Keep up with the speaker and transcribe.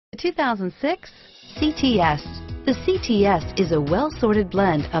2006 CTS. The CTS is a well-sorted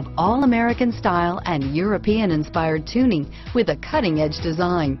blend of all-American style and European-inspired tuning with a cutting-edge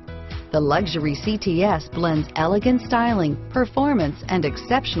design. The luxury CTS blends elegant styling, performance, and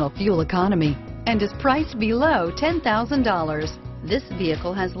exceptional fuel economy, and is priced below $10,000. This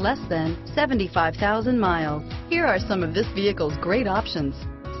vehicle has less than 75,000 miles. Here are some of this vehicle's great options: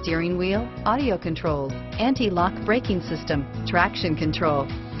 steering wheel audio controls, anti-lock braking system, traction control,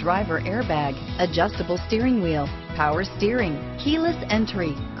 driver airbag, adjustable steering wheel, power steering, keyless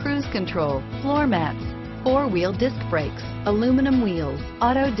entry, cruise control, floor mats, four-wheel disc brakes, aluminum wheels,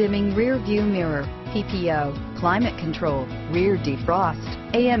 auto-dimming rear view mirror, PPO, climate control, rear defrost,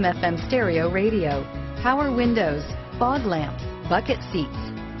 AM/FM stereo radio, power windows, fog lamps, bucket seats,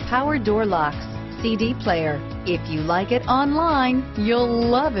 power door locks, CD player. If you like it online, you'll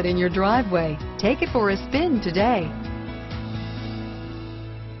love it in your driveway. Take it for a spin today.